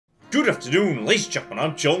Good afternoon, ladies and gentlemen,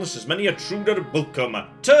 I'm John, this is many a true welcome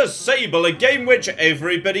to Sable, a game which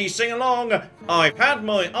everybody sing along. I've had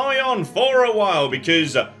my eye on for a while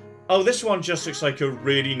because, oh, this one just looks like a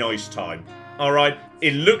really nice time. Alright,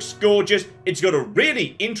 it looks gorgeous, it's got a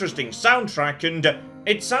really interesting soundtrack, and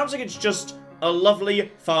it sounds like it's just a lovely,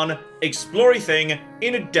 fun, exploring thing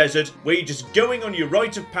in a desert where you're just going on your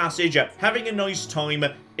rite of passage, having a nice time,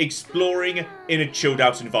 exploring in a chilled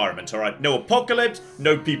out environment, alright? No apocalypse,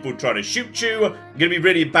 no people trying to shoot you. I'm gonna be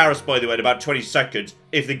really embarrassed, by the way, in about 20 seconds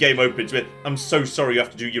if the game opens with, I'm so sorry you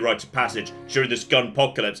have to do your rite of passage during this gun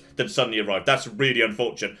apocalypse that suddenly arrived. That's really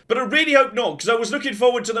unfortunate. But I really hope not, because I was looking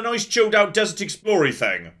forward to the nice chilled out desert exploring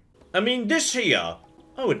thing. I mean, this here,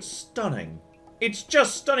 oh, it's stunning. It's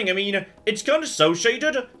just stunning. I mean, it's kind of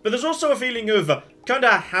cel-shaded, but there's also a feeling of kind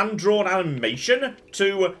of hand-drawn animation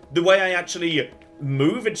to the way I actually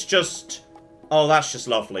move. It's just, oh, that's just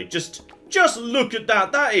lovely. Just look at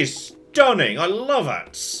that. That is stunning. I love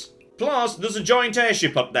it. Plus, there's a giant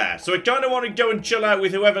airship up there, so I kind of want to go and chill out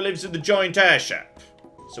with whoever lives in the giant airship.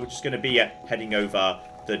 So we're just going to be heading over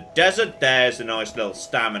the desert. There's a nice little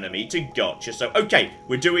stamina meter. Gotcha. So, okay,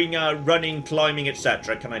 we're doing running, climbing,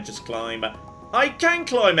 etc. Can I just climb? I can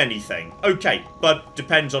climb anything. Okay, but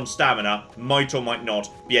depends on stamina. Might or might not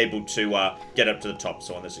be able to get up to the top.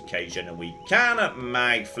 So on this occasion, and we can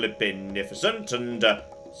mag-flippinificent, and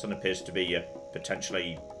sun appears to be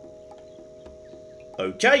potentially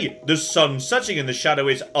okay. The sun setting and the shadow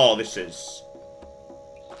is, oh, this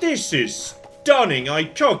is stunning. I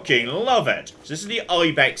cooking love it. So this is the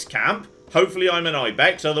Ibex camp. Hopefully I'm an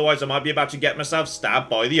Ibex, otherwise I might be about to get myself stabbed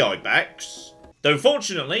by the Ibex. Though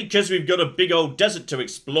fortunately, because we've got a big old desert to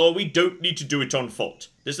explore, we don't need to do it on foot.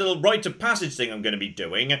 This little rite of passage thing I'm going to be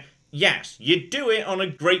doing, yes, you do it on a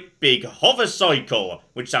great big hover cycle,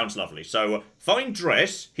 which sounds lovely. So, find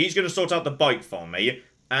Driss, he's going to sort out the bike for me,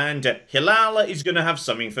 and Hilal is going to have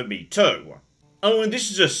something for me too. Oh, and this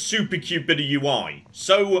is a super cute bit of UI.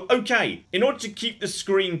 So, okay, in order to keep the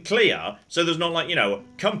screen clear, so there's not like, you know,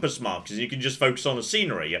 compass markers, you can just focus on the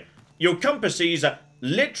scenery, your compass is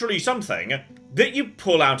literally something that you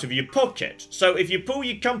pull out of your pocket. So if you pull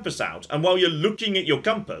your compass out, and while you're looking at your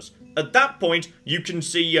compass, at that point, you can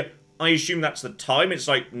see, I assume that's the time, it's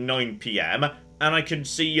like 9 PM, and I can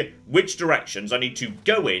see which directions I need to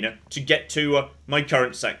go in to get to my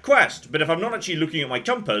current set quest. But if I'm not actually looking at my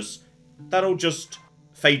compass, that all just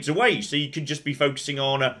fades away, so you can just be focusing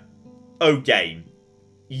on, oh, game.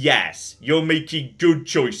 Yes, you're making good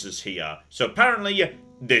choices here. So apparently,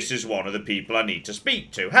 this is one of the people I need to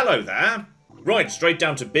speak to. Hello there. Right, straight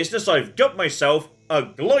down to business, I've got myself a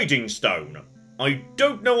gliding stone. I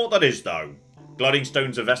don't know what that is, though. Gliding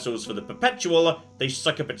stones are vessels for the perpetual. They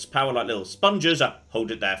suck up its power like little sponges,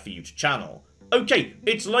 hold it there for you to channel. Okay,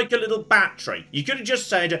 it's like a little battery. You could have just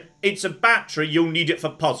said, it's a battery, you'll need it for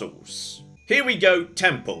puzzles. Here we go,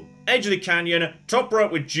 temple. Edge of the canyon, top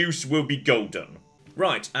right with juice will be golden.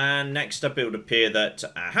 Right, and next up it would appear that,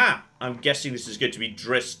 aha, I'm guessing this is going to be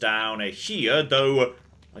Driss down here, though.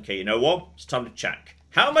 Okay, you know what? It's time to check.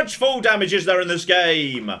 How much fall damage is there in this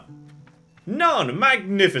game? None.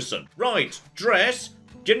 Magnificent. Right, Driss,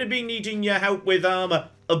 gonna be needing your help with, a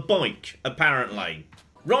bike, apparently.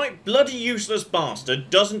 Right, bloody useless bastard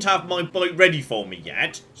doesn't have my bike ready for me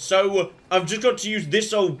yet, so I've just got to use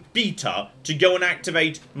this old beta to go and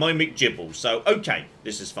activate my McGibble. So, okay,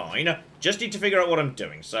 this is fine. Just need to figure out what I'm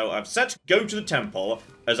doing. So, I've set go to the temple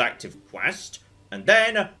as active quest, and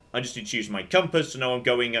then I just need to use my compass to know I'm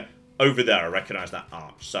going over there. I recognise that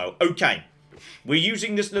arch. So, okay. We're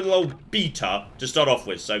using this little old beta to start off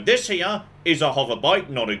with. So, this here is a hover bike.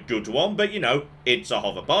 Not a good one, but, you know, it's a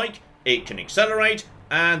hover bike. It can accelerate,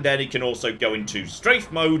 and then it can also go into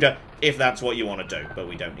strafe mode if that's what you want to do. But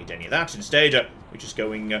we don't need any of that. Instead, we're just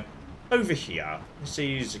going over here. This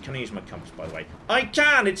is... Can I use my compass, by the way? I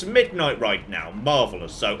can! It's midnight right now.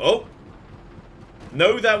 Marvellous. So, oh...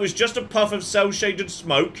 No, that was just a puff of cel-shaded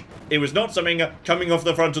smoke. It was not something coming off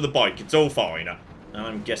the front of the bike. It's all fine. And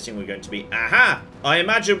I'm guessing we're going to be... Aha! I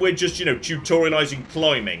imagine we're just, you know, tutorializing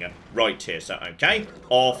climbing right here. So, okay.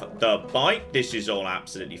 Off the bike. This is all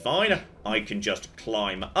absolutely fine. I can just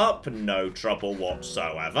climb up. No trouble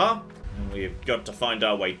whatsoever. And we've got to find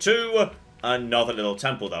our way to another little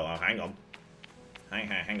temple, though. Oh, hang on.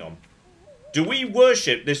 Hang on. Do we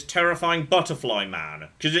worship this terrifying butterfly man?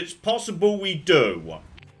 Because it's possible we do.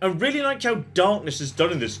 I really like how darkness is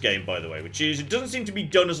done in this game, by the way, which is, it doesn't seem to be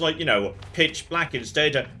done as, like, you know, pitch black.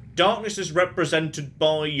 Instead, darkness is represented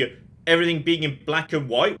by everything being in black and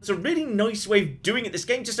white. It's a really nice way of doing it. This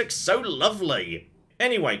game just looks so lovely.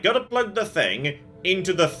 Anyway, gotta plug the thing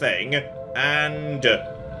into the thing, and...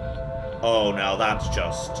 Oh, now that's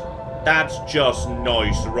just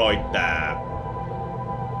nice right there.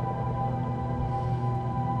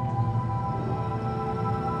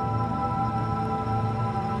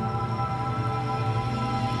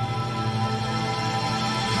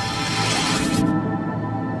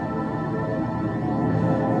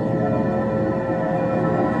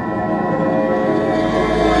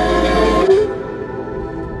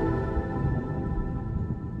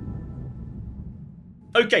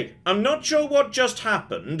 Okay, I'm not sure what just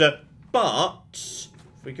happened, but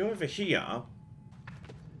if we go over here...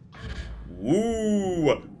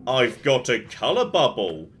 Ooh, I've got a colour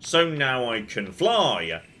bubble, so now I can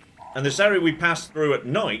fly. And this area we passed through at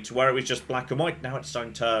night, where it was just black and white, now it's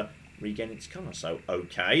starting to regain its colour. So,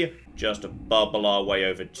 okay, just bubble our way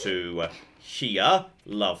over to here.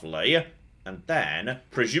 Lovely. And then,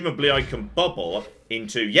 presumably I can bubble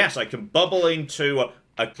into... Yes, I can bubble into...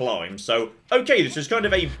 a climb. So, okay, this is kind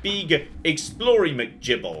of a big exploring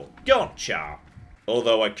McGibble. Gotcha.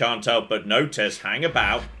 Although I can't help but notice, hang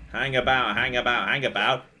about.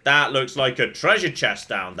 That looks like a treasure chest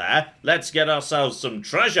down there. Let's get ourselves some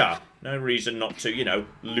treasure. No reason not to, you know,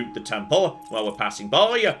 loot the temple while we're passing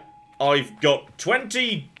by. I've got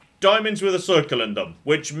 20 diamonds with a circle in them,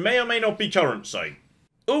 which may or may not be currency.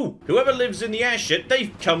 Ooh, whoever lives in the airship,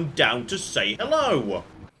 they've come down to say hello.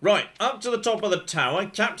 Right, up to the top of the tower,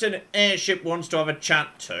 Captain Airship wants to have a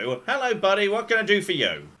chat too. Hello, buddy, what can I do for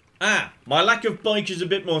you? Ah, my lack of bike is a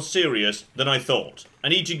bit more serious than I thought. I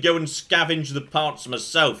need to go and scavenge the parts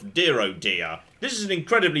myself, dear oh dear. This is an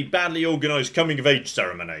incredibly badly organised coming-of-age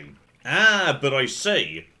ceremony. Ah, but I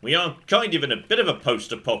see. We are kind of in a bit of a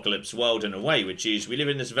post-apocalypse world in a way, which is we live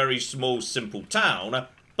in this very small, simple town,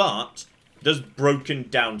 but there's broken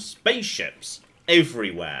down spaceships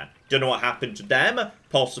everywhere. Don't know what happened to them.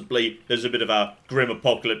 Possibly there's a bit of a grim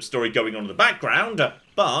apocalypse story going on in the background,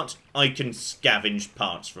 but I can scavenge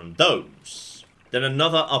parts from those. Then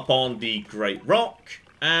another up on the Great Rock,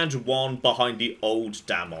 and one behind the old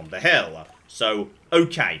dam on the hill. So,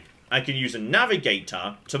 okay, I can use a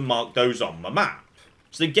navigator to mark those on my map.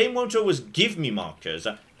 So the game won't always give me markers.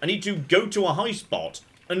 I need to go to a high spot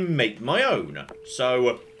and make my own.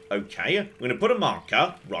 So, okay, I'm going to put a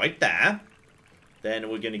marker right there.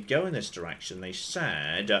 Then we're going to go in this direction. They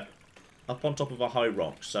said up on top of a high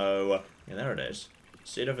rock. So, yeah, there it is.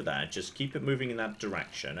 See it over there. Just keep it moving in that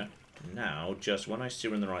direction. Now, just when I see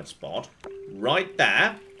we're in the right spot, right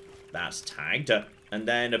there. That's tagged. And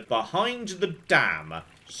then behind the dam.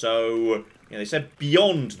 So, yeah, they said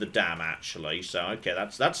beyond the dam, actually. So, okay,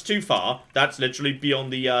 that's too far. That's literally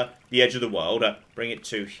beyond the edge of the world. Bring it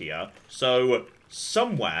to here. So,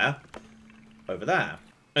 somewhere over there.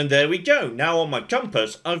 And there we go. Now on my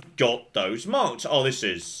compass, I've got those marked. Oh, this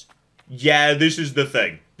is... Yeah, this is the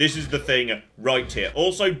thing. This is the thing right here.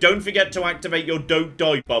 Also, don't forget to activate your don't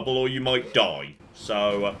die bubble or you might die.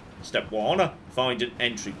 So, step one, find an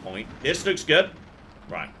entry point. This looks good.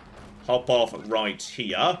 Right. Hop off right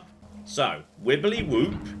here. So, wibbly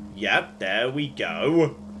whoop. Yep, there we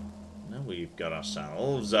go. Now we've got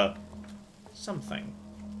ourselves something.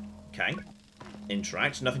 Okay.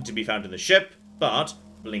 Interact. Nothing to be found in the ship, but...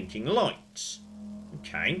 blinking lights.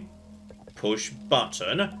 Okay. Push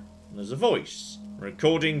button. And there's a voice.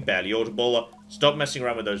 Recording, barely audible. Stop messing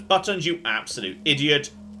around with those buttons, you absolute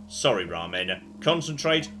idiot. Sorry, Ramen.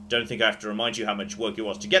 Concentrate. Don't think I have to remind you how much work it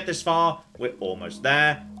was to get this far. We're almost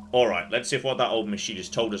there. Alright, let's see if what that old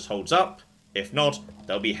machinist told us holds up. If not,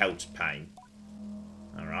 there'll be hell to pay.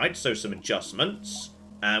 Alright, so some adjustments.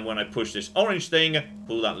 And when I push this orange thing,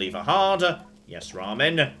 pull that lever harder. Yes,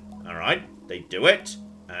 Ramen. Alright, they do it.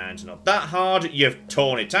 And not that hard. You've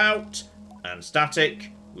torn it out. And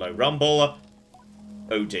static. Low rumble.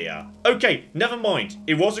 Oh dear. Okay, never mind.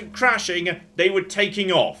 It wasn't crashing. They were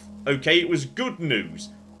taking off. Okay, it was good news.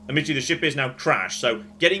 Admittedly, the ship is now crashed, so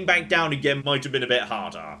getting back down again might have been a bit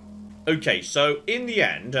harder. Okay, so in the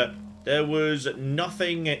end, there was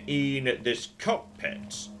nothing in this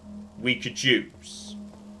cockpit we could use.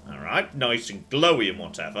 Alright, nice and glowy and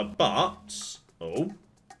whatever, but... Oh,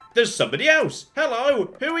 there's somebody else.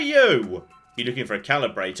 Hello, who are you? You looking for a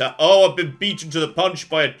calibrator? Oh, I've been beaten to the punch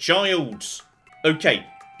by a child. Okay,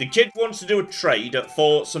 the kid wants to do a trade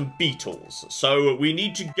for some beetles, so we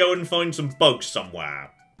need to go and find some bugs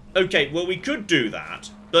somewhere. Okay, well, we could do that,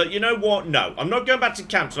 but you know what? No, I'm not going back to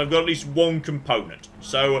camp until I've got at least one component.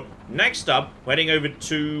 So, next up, we're heading over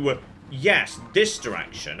to, yes, this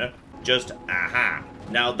direction. Just, aha.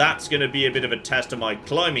 Now, that's going to be a bit of a test of my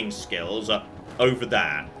climbing skills over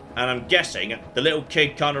there. And I'm guessing the little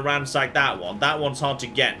kid kind of ransacked that one. That one's hard to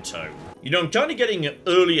get to. You know, I'm kind of getting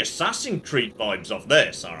early Assassin's Creed vibes off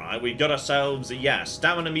this, alright? We've got ourselves, yeah,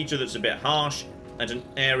 stamina meter that's a bit harsh, and an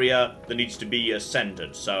area that needs to be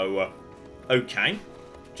ascended. So, okay.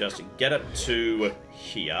 Just get up to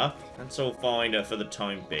here. That's all fine for the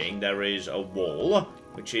time being. There is a wall,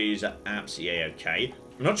 which is absolutely okay.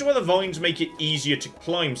 I'm not sure whether vines make it easier to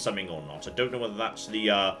climb something or not. I don't know whether that's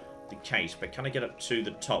the case, but can I get up to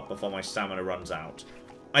the top before my stamina runs out?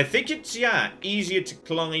 I think it's, yeah, easier to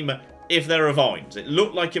climb if there are vines. It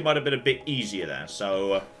looked like it might have been a bit easier there,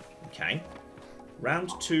 so, okay. Round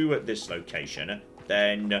to this location,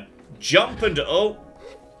 then jump and, oh,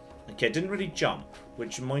 okay, didn't really jump,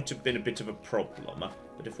 which might have been a bit of a problem,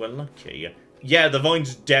 but if we're lucky, yeah, the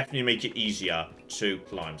vines definitely make it easier to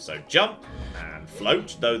climb, so jump and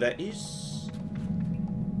float, though there's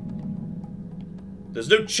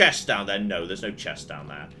no chest down there. No, there's no chest down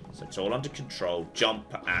there. So it's all under control. Jump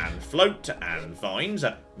and float and vines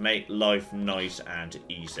make life nice and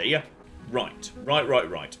easy. Right.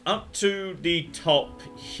 Up to the top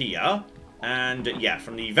here. And, yeah,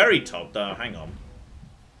 from the very top, though, hang on.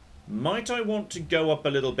 Might I want to go up a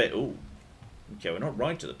little bit? Ooh. Okay, we're not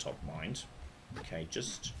right at the top, mind. Okay,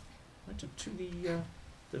 just right up to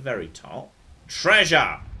the very top.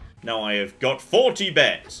 Treasure! Now I have got 40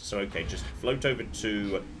 bits. So, okay, just float over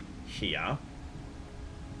to here.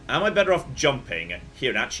 Am I better off jumping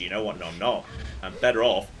here? Actually, you know what? No, I'm not. I'm better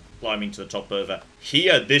off climbing to the top of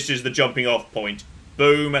here. This is the jumping off point.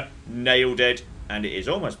 Boom. Nailed it. And it is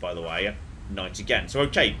almost, by the way, night again. So,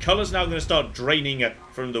 okay, colour's now going to start draining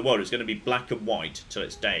from the world. It's going to be black and white till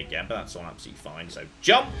it's day again, but that's all absolutely fine. So,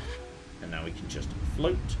 jump. And now we can just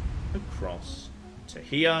float across to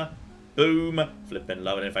here. Boom. Flipping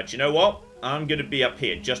low. And in fact, you know what? I'm going to be up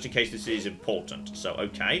here just in case this is important. So,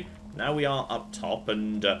 okay. Now we are up top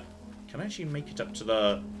and can I actually make it up to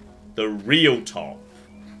the real top?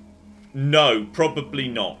 No, probably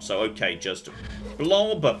not. So, okay, just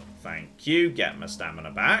blob. Thank you. Get my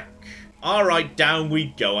stamina back. Alright, down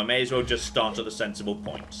we go. I may as well just start at the sensible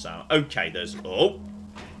point. So, okay, there's... Oh.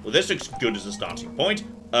 Well, this looks good as a starting point.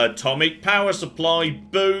 Atomic power supply.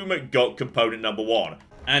 Boom. Got component number 1.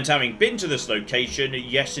 And having been to this location,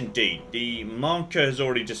 yes indeed, the marker has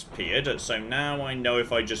already disappeared, so now I know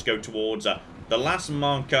if I just go towards the last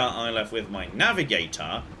marker I left with my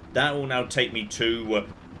navigator, that will now take me to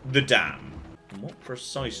the dam. And what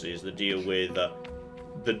precisely is the deal with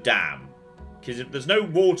the dam? Because if there's no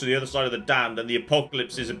water the other side of the dam, then the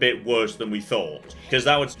apocalypse is a bit worse than we thought. Because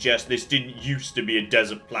that would suggest this didn't used to be a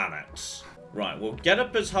desert planet. Right, we'll get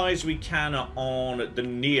up as high as we can on the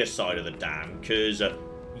near side of the dam, because...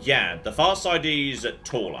 yeah, the far side is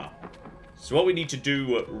taller. So what we need to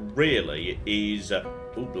do, really, is...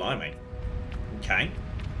 oh, blimey. Okay.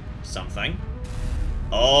 Something.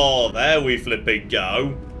 Oh, there we flipping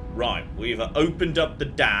go. Right, we've opened up the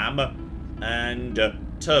dam and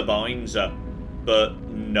turbines, but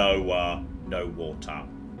no water.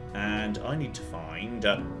 And I need to find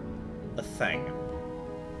a thing.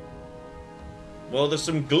 Well, there's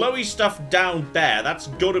some glowy stuff down there. That's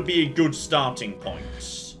got to be a good starting point.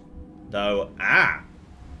 Though, I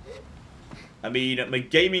mean, my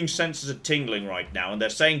gaming sensors are tingling right now, and they're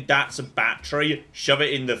saying that's a battery. Shove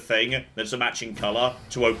it in the thing that's a matching colour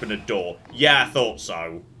to open a door. Yeah, I thought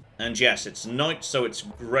so. And yes, it's night, so it's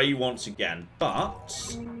grey once again.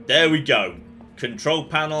 But, there we go. Control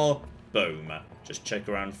panel, boom. Just check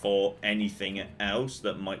around for anything else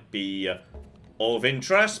that might be of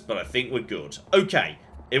interest, but I think we're good. Okay.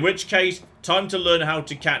 In which case, time to learn how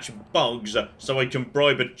to catch bugs so I can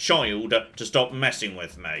bribe a child to stop messing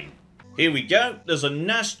with me. Here we go. There's a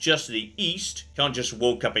nest just to the east. Can't just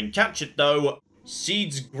walk up and catch it though.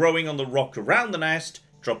 Seeds growing on the rock around the nest.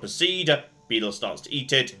 Drop a seed. Beetle starts to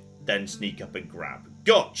eat it. Then sneak up and grab.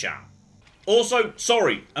 Gotcha. Also,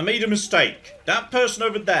 sorry, I made a mistake. That person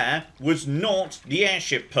over there was not the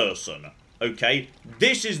airship person. Okay?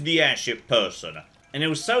 This is the airship person. And it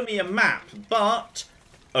will sell me a map, but...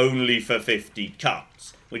 only for 50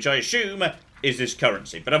 cuts, which I assume is this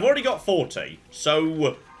currency. But I've already got 40,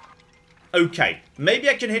 so... okay, maybe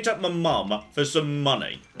I can hit up my mum for some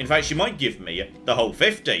money. In fact, she might give me the whole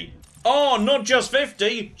 50. Oh, not just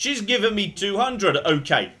 50, she's given me 200.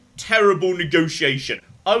 Okay, terrible negotiation.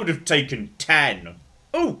 I would have taken 10.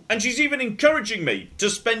 Oh, and she's even encouraging me to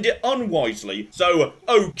spend it unwisely. So,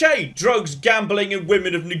 okay, drugs, gambling, and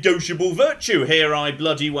women of negotiable virtue, here I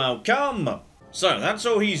bloody well come. So, that's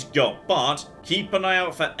all he's got, but keep an eye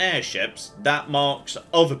out for airships. That marks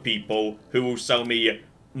other people who will sell me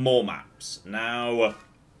more maps. Now,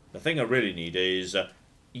 the thing I really need is,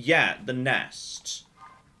 yeah, the nest.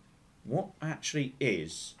 What actually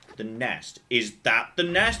is the nest. Is that the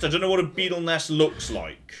nest? I don't know what a beetle nest looks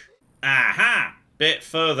like. Aha! Bit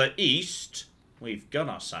further east, we've got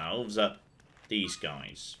ourselves these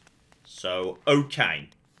guys. So, okay.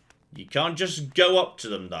 You can't just go up to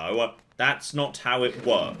them, though. That's not how it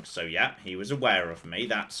works. So, yeah, he was aware of me.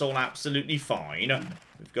 That's all absolutely fine.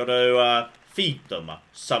 We've got to feed them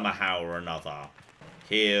somehow or another.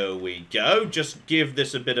 Here we go. Just give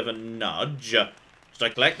this a bit of a nudge. Did I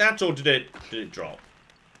collect that, or did it drop?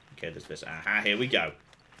 Okay, there's this. Aha, here we go.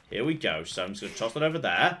 Here we go. So, I'm just going to toss it over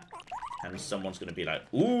there. And someone's going to be like,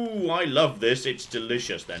 ooh, I love this. It's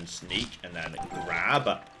delicious. Then sneak and then grab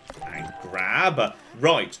and grab.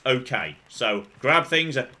 Right, okay. So grab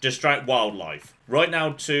things, distract wildlife. Right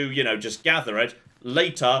now to, you know, just gather it.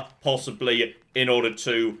 Later, possibly, in order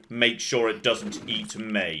to make sure it doesn't eat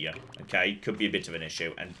me. Okay, could be a bit of an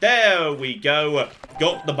issue. And there we go.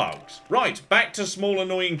 Got the bugs. Right, back to small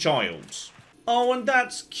annoying child. Oh, and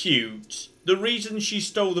that's cute. The reason she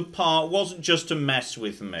stole the part wasn't just to mess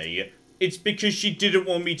with me. It's because she didn't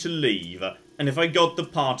want me to leave. And if I got the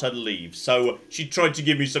part, I'd leave. So she tried to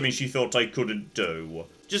give me something she thought I couldn't do.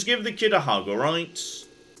 Just give the kid a hug, alright?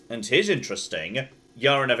 And here's interesting.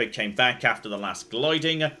 Yara never came back after the last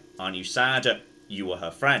gliding. Aren't you sad? You were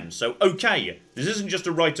her friend. So, okay, this isn't just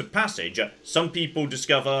a rite of passage. Some people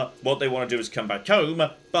discover what they want to do is come back home,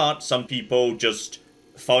 but some people just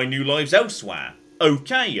find new lives elsewhere.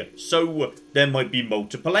 Okay, so there might be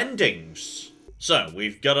multiple endings. So,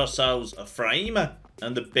 we've got ourselves a frame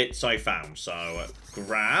and the bits I found. So,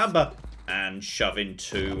 grab and shove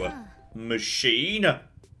into machine.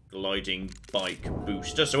 Gliding bike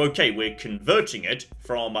booster. So, okay, we're converting it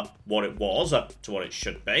from what it was to what it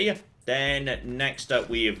should be. Then, next up,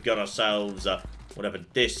 we have got ourselves whatever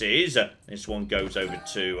this is. This one goes over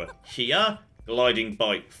to here. Gliding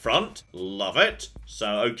bike front. Love it.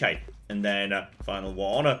 So, okay. And then, final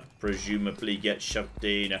one, presumably gets shoved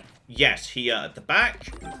in. Yes, here at the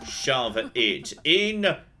back. Shove it in.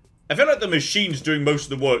 I feel like the machine's doing most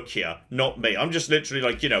of the work here, not me. I'm just literally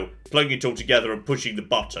like, you know, plugging it all together and pushing the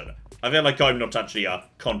button. I feel like I'm not actually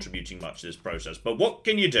contributing much to this process. But what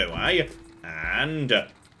can you do, eh? And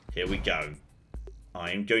here we go.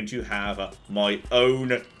 I am going to have my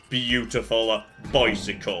own beautiful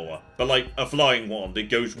bicycle. But like a flying one that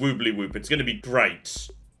goes woobly whoop. It's going to be great.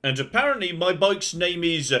 And apparently my bike's name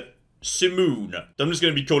is Simoon. I'm just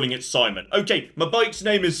going to be calling it Simon. Okay, my bike's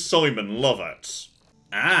name is Simon. Love it.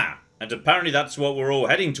 Ah, and apparently that's what we're all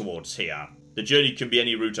heading towards here. The journey can be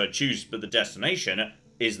any route I choose, but the destination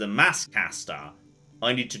is the mask caster.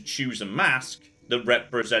 I need to choose a mask that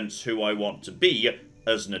represents who I want to be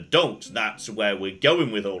as an adult. That's where we're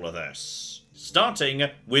going with all of this. Starting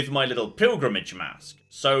with my little pilgrimage mask.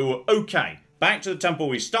 So, okay, back to the temple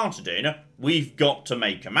we started in. We've got to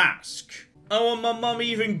make a mask. Oh, and my mum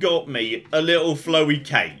even got me a little flowy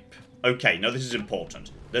cape. Okay, now this is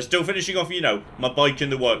important. They're still finishing off, you know, my bike in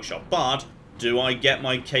the workshop. But, do I get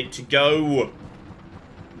my cape to go?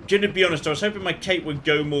 Gonna be honest, I was hoping my cape would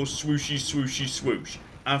go more swooshy, swooshy, swoosh.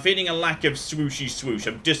 I'm feeling a lack of swooshy, swoosh.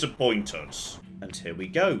 I'm disappointed. And here we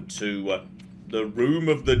go to the room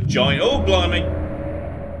of the giant... Oh, blimey!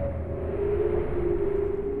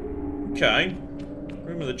 Okay.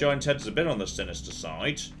 Room of the giant head is a bit on the sinister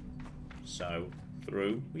side. So,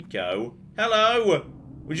 through we go. Hello!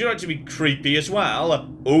 Would you like to be creepy as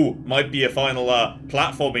well? Oh, might be a final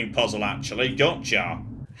platforming puzzle, actually. Gotcha.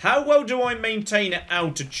 How well do I maintain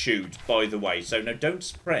altitude, by the way? So, no, don't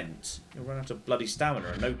sprint. You'll run out of bloody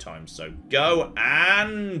stamina in no time. So, go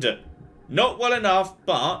and... Not well enough,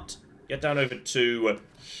 but get down over to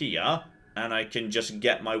here. And I can just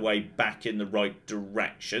get my way back in the right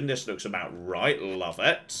direction. This looks about right. Love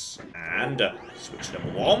it. And switch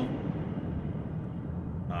number one.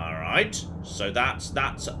 Alright, so that's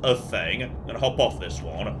a thing. I'm going to hop off this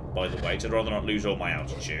one, by the way, 'cause I'd rather not lose all my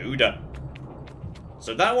altitude.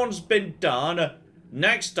 So that one's been done.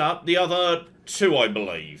 Next up, the other two, I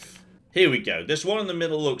believe. Here we go. This one in the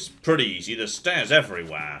middle looks pretty easy. There's stairs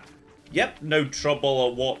everywhere. Yep, no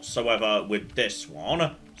trouble whatsoever with this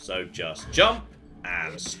one. So just jump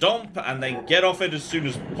and stomp and then get off it as soon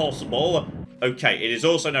as possible. Okay, it is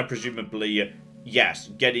also now presumably, yes,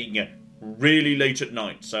 getting really late at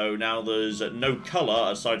night, so now there's no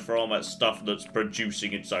colour aside from stuff that's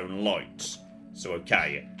producing its own light. So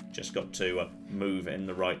okay, just got to move in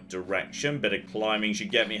the right direction. Bit of climbing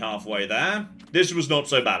should get me halfway there. This was not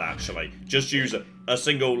so bad, actually. Just use a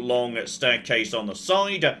single long staircase on the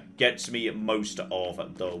side. Gets me most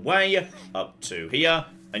of the way up to here.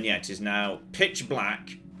 And yet it is now pitch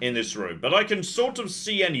black in this room. But I can sort of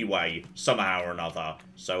see anyway, somehow or another.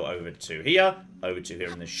 So over to here,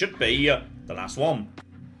 and this should be the last one.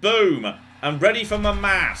 Boom. I'm ready for my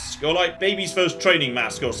mask. Or like baby's first training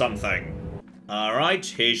mask or something. Alright,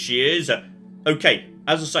 here she is. Okay,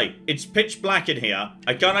 as I say, it's pitch black in here.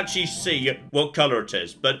 I can't actually see what colour it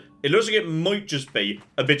is, but it looks like it might just be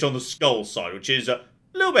a bit on the skull side, which is a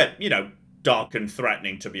little bit, you know, dark and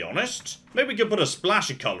threatening, to be honest. Maybe we could put a splash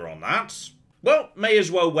of colour on that. Well, may as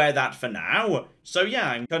well wear that for now. So yeah,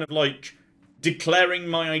 I'm kind of like declaring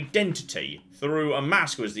my identity through a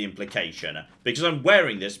mask was the implication. Because I'm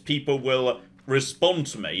wearing this, people will respond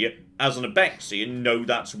to me as an Abexi and know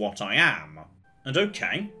that's what I am. And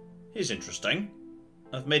okay, here's interesting.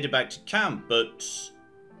 I've made it back to camp, but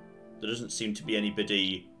there doesn't seem to be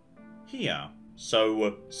anybody here.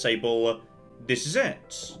 So, Sable, this is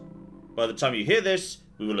it. By the time you hear this,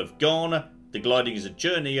 we will have gone. The gliding is a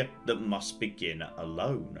journey that must begin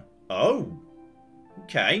alone. Oh,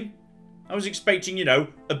 okay. I was expecting, you know,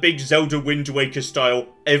 a big Zelda Wind Waker style,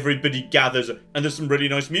 everybody gathers, and there's some really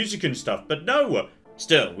nice music and stuff, but no.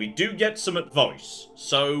 Still, we do get some advice.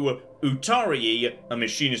 So, Utari, a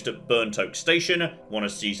machinist at Burnt Oak Station, one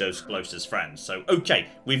of Cizo's closest friends. So, okay,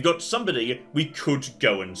 we've got somebody we could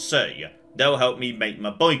go and see. They'll help me make my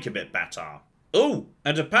bike a bit better. Oh,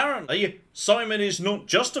 and apparently, Simon is not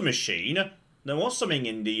just a machine. There was something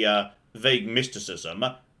in the vague mysticism.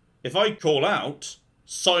 If I call out,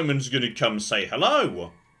 Simon's gonna come say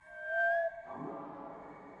hello.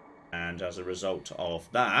 And as a result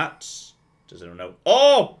of that, does anyone know?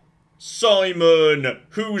 Oh! Simon!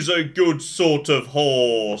 Who's a good sort of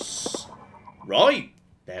horse? Right,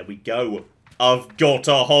 there we go. I've got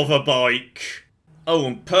a hover bike. Oh,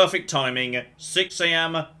 and perfect timing. 6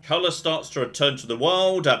 AM, colour starts to return to the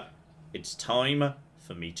world. It's time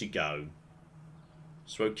for me to go.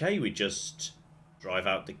 So okay, we just drive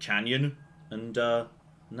out the canyon and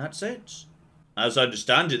that's it. As I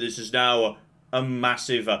understand it, this is now a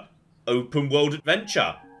massive open world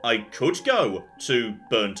adventure. I could go to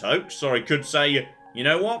Burnt Oaks, or I could say, you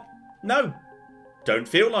know what? No, don't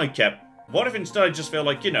feel like it. What if instead I just feel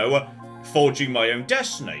like, you know, forging my own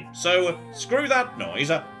destiny? So, screw that noise.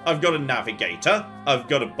 I've got a navigator. I've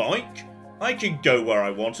got a bike. I can go where I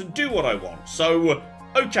want and do what I want. So,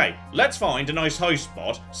 okay, let's find a nice high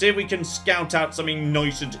spot, see if we can scout out something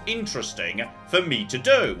nice and interesting for me to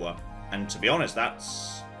do. And to be honest,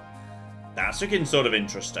 that's looking sort of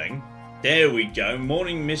interesting. There we go,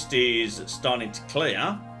 morning mist is starting to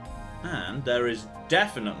clear, and there is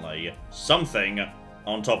definitely something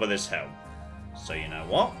on top of this hill. So you know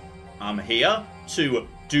what? I'm here to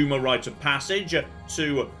do my rite of passage,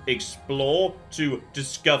 to explore, to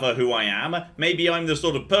discover who I am. Maybe I'm the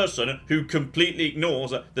sort of person who completely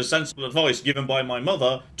ignores the sensible advice given by my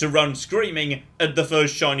mother to run screaming at the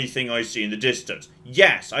first shiny thing I see in the distance.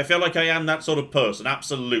 Yes, I feel like I am that sort of person,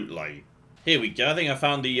 absolutely. Here we go, I think I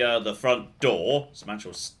found the front door. Some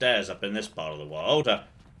actual stairs up in this part of the world.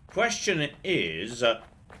 Question is,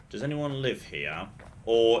 does anyone live here?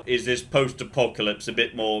 Or is this post-apocalypse a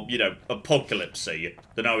bit more, you know, apocalypsy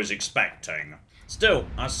than I was expecting? Still,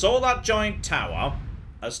 I saw that giant tower.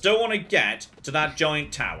 I still want to get to that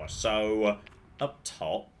giant tower. So, up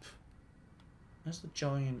top. Where's the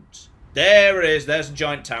giant? There it is. There's the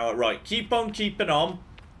giant tower. Right, keep on keeping on.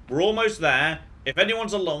 We're almost there. If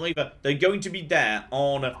anyone's alive, they're going to be there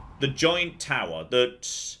on the giant tower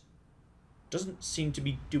that doesn't seem to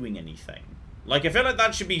be doing anything. Like, I feel like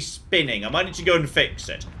that should be spinning. I might need to go and fix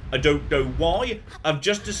it. I don't know why. I've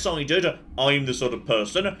just decided I'm the sort of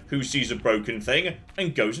person who sees a broken thing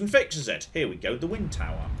and goes and fixes it. Here we go, the wind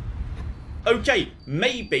tower. Okay,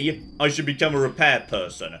 maybe I should become a repair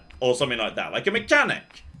person or something like that, like a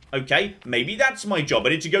mechanic. Okay, maybe that's my job. I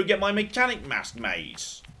need to go get my mechanic mask made.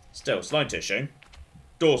 Still, slight issue.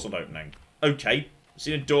 Door's not opening. Okay, I've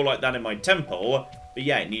seen a door like that in my temple, but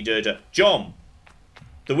yeah, it needed John,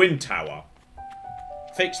 the wind tower.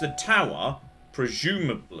 Fix the tower.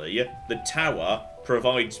 Presumably, the tower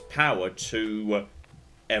provides power to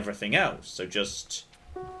everything else. So just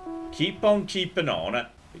keep on keeping on,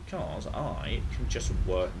 because I can just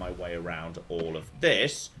work my way around all of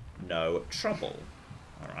this. No trouble.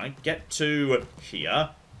 Alright, get to here.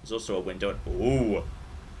 There's also a window. Ooh.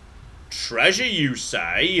 Treasure, you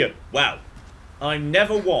say? Well, I'm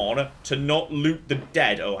never one to not loot the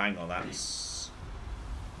dead. Oh, hang on, that's...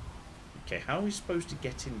 Okay, how are we supposed to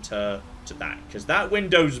get into that? Because that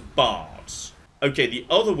window's barred. Okay, the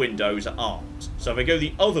other windows aren't. So if I go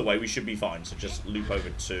the other way, we should be fine. So just loop over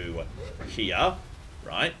to here.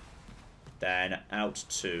 Right. Then out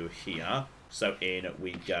to here. So in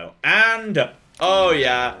we go. And, oh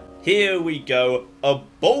yeah, here we go. A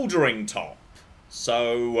bouldering top.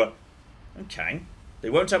 So, okay. They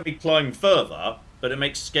won't help me climb further, but it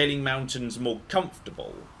makes scaling mountains more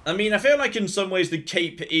comfortable. I mean, I feel like in some ways the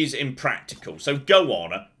cape is impractical, so go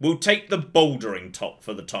on. We'll take the bouldering top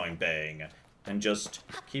for the time being. And just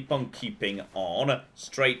keep on keeping on.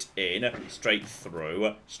 Straight in, straight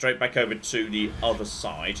through, straight back over to the other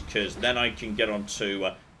side, because then I can get onto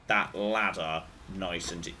that ladder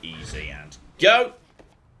nice and easy. And go!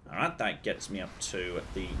 Alright, that gets me up to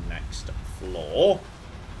the next floor.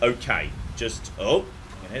 Okay, just... Oh,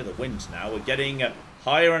 I can hear the winds now. We're getting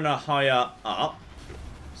higher and higher up.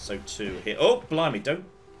 So to here... Oh, blimey, don't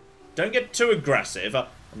get too aggressive on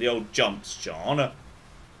the old jumps, John.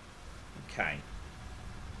 Okay.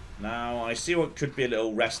 Now, I see what could be a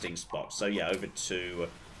little resting spot. So, yeah, over to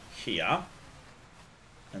here.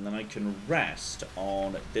 And then I can rest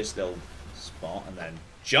on this little spot and then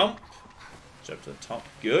jump. Jump to the top.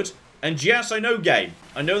 Good. And yes, I know, game.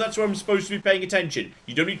 I know that's where I'm supposed to be paying attention.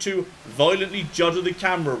 You don't need to violently judder the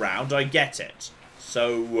camera around. I get it.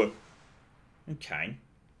 So, okay.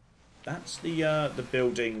 That's the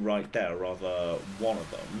building right there, or rather one of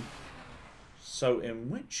them. So, in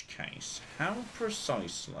which case, how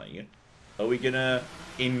precisely are we going to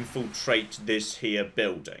infiltrate this here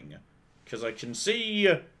building? Because I can see,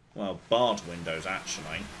 well, barred windows,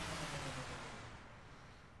 actually.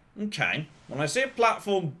 Okay, when I see a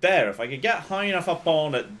platform there, if I could get high enough up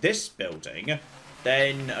on this building,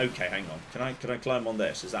 then, okay, hang on. Can I climb on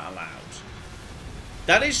this? Is that allowed?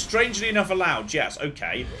 That is strangely enough allowed, yes,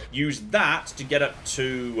 okay. Use that to get up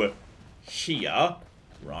to here.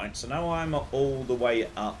 Right, so now I'm all the way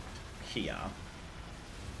up here.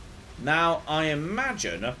 Now, I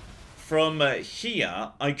imagine from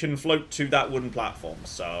here, I can float to that wooden platform.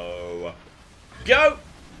 So, go!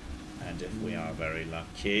 And if we are very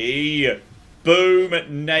lucky,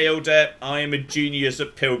 boom, nailed it. I am a genius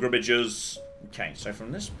at pilgrimages. Okay, so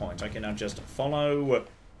from this point, I can now just follow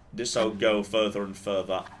this old girl further and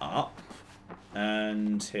further up.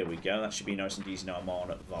 And here we go. That should be nice and easy now I'm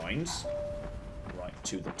on vines. Right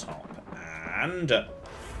to the top. And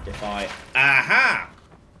if I... Aha!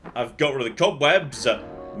 I've got rid of the cobwebs,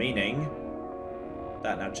 meaning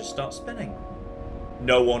that now just starts spinning.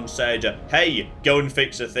 No one said, hey, go and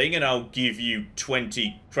fix a thing and I'll give you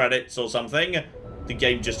 20 credits or something. The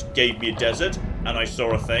game just gave me a desert and I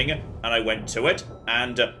saw a thing and I went to it.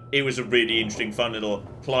 And it was a really interesting, fun little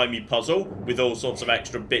climby puzzle with all sorts of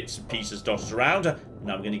extra bits and pieces dotted around.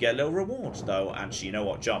 Now I'm going to get a little reward, though. Actually, you know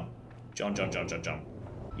what, John? John.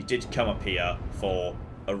 You did come up here for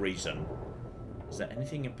a reason. Is there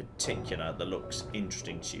anything in particular that looks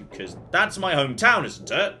interesting to you? Because that's my hometown,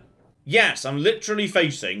 isn't it? Yes, I'm literally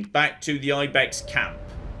facing back to the Ibex camp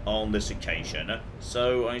on this occasion.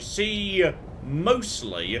 So I see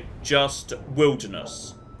mostly just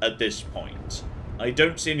wilderness at this point. I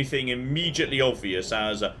don't see anything immediately obvious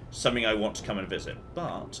as something I want to come and visit.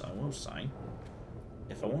 But I will say,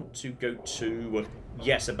 if I want to go to,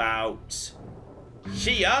 yes, about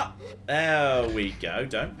here. There we go.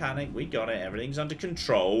 Don't panic. We got it. Everything's under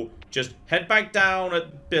control. Just head back down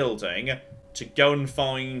at the building to go and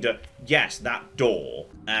find, yes, that door.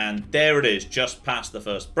 And there it is, just past the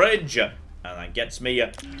first bridge. And that gets me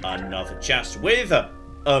another chest with a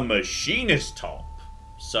machinist top.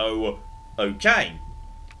 So, okay.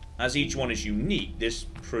 As each one is unique, this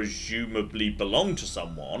presumably belonged to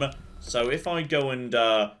someone. So if I go and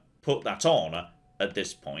put that on at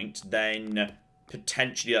this point, then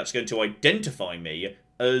potentially that's going to identify me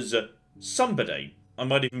as somebody. I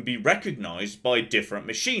might even be recognised by a different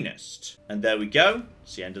machinist. And there we go.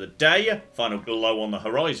 It's the end of the day. Final glow on the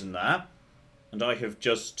horizon there. And I have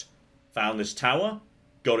just found this tower.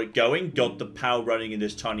 Got it going. Got the power running in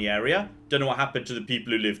this tiny area. Don't know what happened to the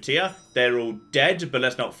people who lived here. They're all dead, but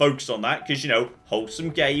let's not focus on that. Because, you know, wholesome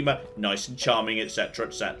game. Nice and charming, etc,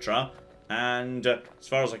 etc. And as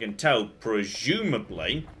far as I can tell,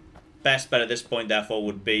 presumably, best bet at this point, therefore,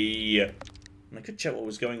 would be... And I could check what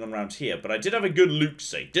was going on around here, but I did have a good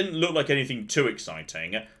look-see. Didn't look like anything too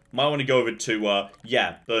exciting. Might want to go over to,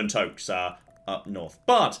 yeah, Burnt Oaks, up north.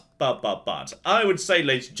 But, I would say,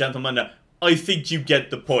 ladies and gentlemen, I think you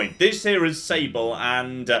get the point. This here is Sable,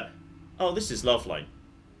 and, oh, this is lovely.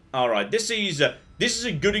 Alright, this is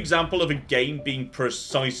a good example of a game being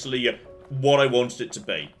precisely what I wanted it to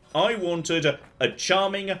be. I wanted a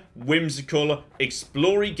charming, whimsical,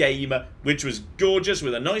 explory game which was gorgeous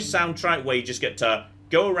with a nice soundtrack where you just get to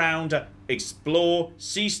go around, explore,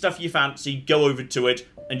 see stuff you fancy, go over to it,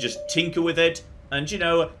 and just tinker with it. And, you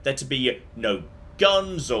know, there to be no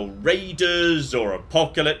guns or raiders or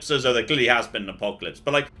apocalypses, although there clearly has been an apocalypse.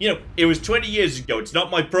 But, like, you know, it was 20 years ago. It's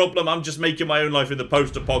not my problem. I'm just making my own life in the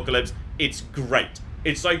post-apocalypse. It's great.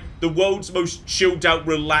 It's like the world's most chilled out,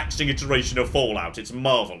 relaxing iteration of Fallout. It's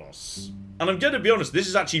marvellous. And I'm going to be honest, this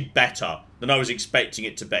is actually better than I was expecting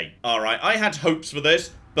it to be. Alright, I had hopes for this,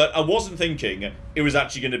 but I wasn't thinking it was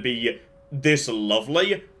actually going to be this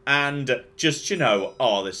lovely. And just, you know,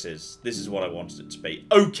 oh, this is what I wanted it to be.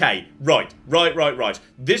 Okay, right.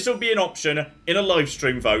 This will be an option in a live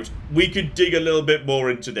stream vote. We could dig a little bit more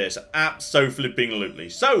into this. Abso-flipping-lutely.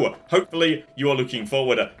 So, hopefully, you are looking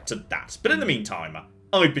forward to that. But in the meantime,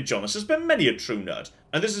 I've been John. This has been many a true nerd.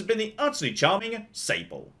 And this has been the utterly charming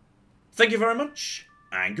Sable. Thank you very much,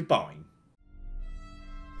 and goodbye.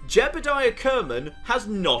 Jebediah Kerman has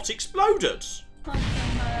not exploded.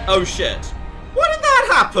 Oh, shit. Why did that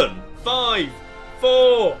happen? 5,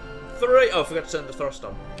 4, 3... Oh, I forgot to turn the thrust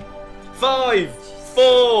on. 5,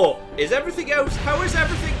 4... Is everything else... How is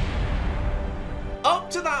everything... Up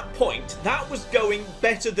to that point, that was going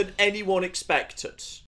better than anyone expected.